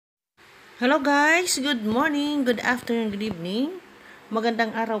Hello guys, good morning, good afternoon, good evening.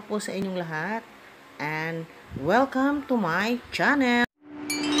 Magandang araw po sa inyong lahat and welcome to my channel.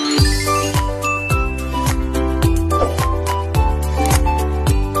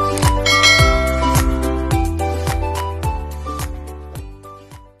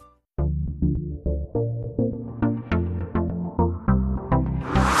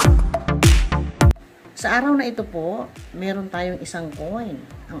 Sa araw na ito po, meron tayong isang coin.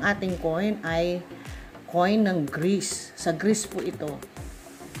 Ang ating coin ay coin ng Greece. Sa Greece po ito.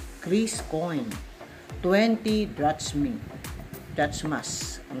 Greece coin. 20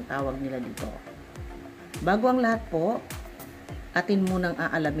 drachmas ang tawag nila dito. Bago ang lahat po, atin munang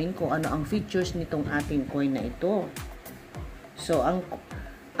aalamin kung ano ang features nitong ating coin na ito. So, ang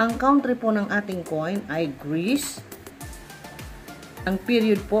country po ng ating coin ay Greece. Ang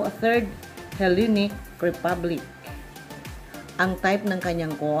period po, 3rd Hellenic Republic. Ang type ng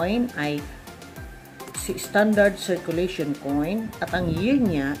kanyang coin ay standard circulation coin at ang year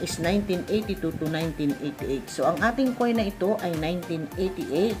niya is 1982 to 1988. So, ang ating coin na ito ay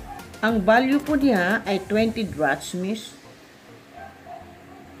 1988. Ang value po niya ay 20 drachmes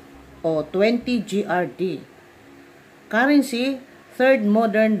o 20 GRD. Currency, 3rd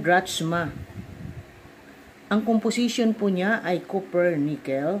modern drachma. Ang composition po niya ay copper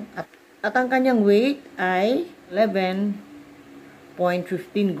nickel at ang kanyang weight ay 11.15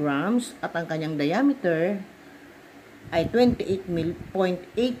 grams at ang kanyang diameter ay 28.8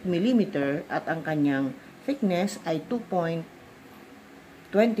 mm at ang kanyang thickness ay 2.25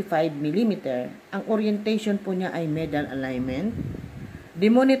 mm. Ang orientation po niya ay medal alignment.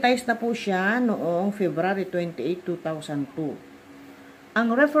 Demonetized na po siya noong February 28, 2002.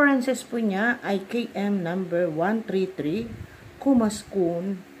 Ang references po niya ay KM number 133,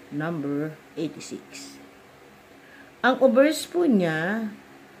 Kumaskun number 86. Ang obverse po niya,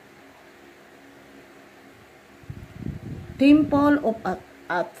 Temple of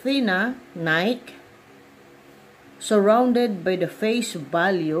Athena, Nike, surrounded by the face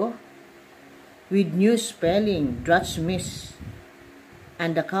value with new spelling, Drachmes,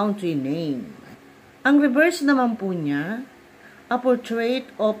 and the country name. Ang reverse naman po niya, a portrait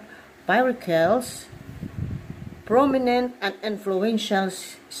of Pericles, prominent and influential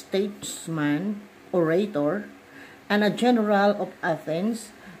statesman, orator, and a general of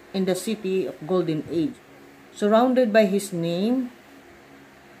Athens in the city of Golden Age, surrounded by his name,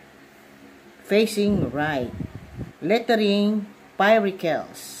 facing right. Lettering,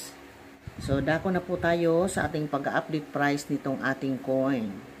 Pericles. So, dako na po tayo sa ating pag-update price nitong ating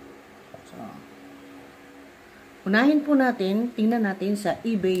coin. So, unahin po natin, tingnan natin sa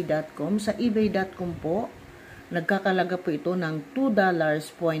ebay.com. Sa ebay.com po, nagkakalaga po ito ng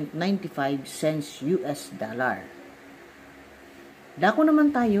 $2.95 US dollar. Dako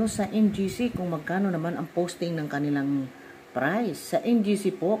naman tayo sa NGC kung magkano naman ang posting ng kanilang price. Sa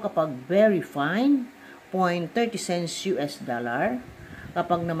NGC po, kapag very fine, 0.30 cents US dollar.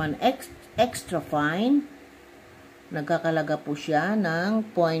 Kapag naman extra fine, nagkakalaga po siya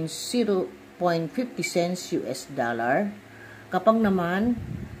ng 0.50 cents US dollar. Kapag naman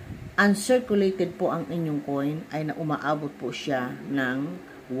uncirculated po ang inyong coin ay na umaabot po siya ng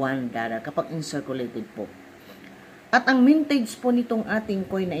 $1 kapag uncirculated po. At ang mintage po nitong ating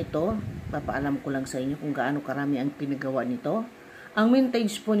coin na ito, papaalam ko lang sa inyo kung gaano karami ang pinagawa nito. Ang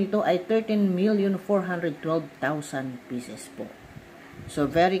mintage po nito ay 13,412,000 pieces po. So,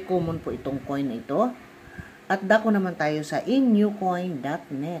 very common po itong coin na ito. At dako naman tayo sa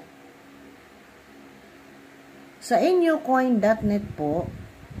innewcoin.net. Sa innewcoin.net po,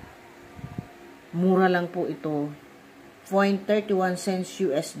 mura lang po ito. 0.31 cents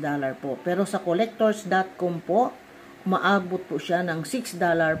US dollar po. Pero sa collectors.com po, maabot po siya ng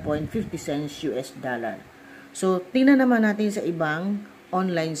 $6.50 US dollar. So, tingnan naman natin sa ibang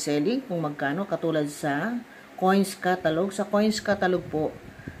online selling kung magkano. Katulad sa coins catalog. Sa coins catalog po,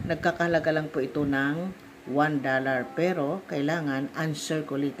 nagkakalaga lang po ito ng $1. Pero, kailangan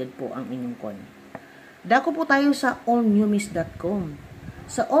uncirculated po ang inyong coin. Dako po tayo sa allnewmiss.com.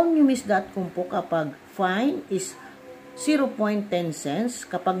 Sa allnewmiss.com po, kapag fine is 0.10 cents,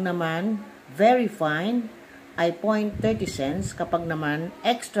 kapag naman very fine ay 0.30 cents, kapag naman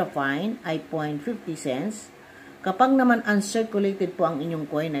extra fine ay 0.50 cents, kapag naman uncirculated po ang inyong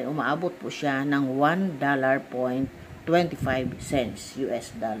coin ay umaabot po siya ng $1.25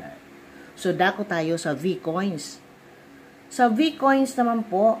 US dollar. So, dako tayo sa V-Coins. Sa V-Coins naman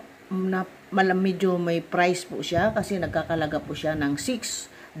po, medyo may price po siya kasi nagkakalaga po siya ng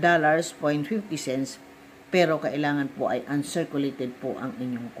 $6.50 pero kailangan po ay uncirculated po ang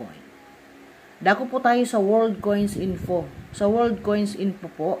inyong coin. Dako po tayo sa World Coins Info. Sa World Coins Info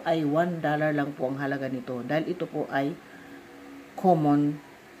po ay $1 lang po ang halaga nito dahil ito po ay common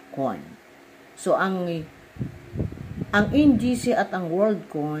coin. So ang NGC at ang World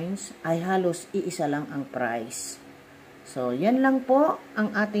Coins ay halos iisa lang ang price. So yan lang po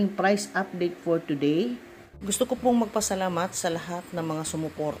ang ating price update for today. Gusto ko pong magpasalamat sa lahat ng mga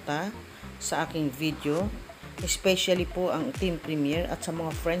sumuporta sa aking video, especially po ang Team Premier at sa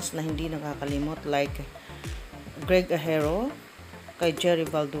mga friends na hindi nakakalimot like Greg Ahero, kay Jerry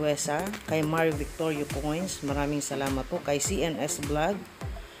Valduesa, kay Mari Victorio Coins, maraming salamat po, kay CNS Vlog,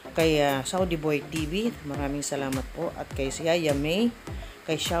 kay Saudi Boy TV, maraming salamat po, at kay Yaya May,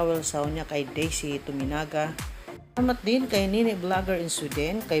 kay Shawel Saunya, kay Daisy Tuminaga. Salamat din kay Nini Vlogger in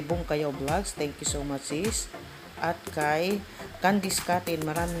Sweden, kay Bong Kayo Vlogs, thank you so much sis, at kay Candice Katin,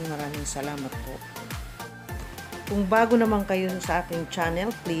 maraming salamat po. Kung bago naman kayo sa aking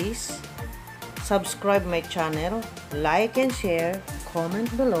channel, please subscribe my channel, like and share, comment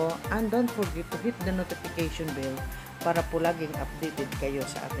below, and don't forget to hit the notification bell para po laging updated kayo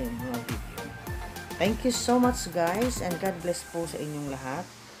sa ating mga video. Thank you so much guys, and God bless po sa inyong lahat.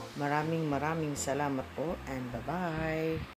 Maraming salamat po, and bye-bye!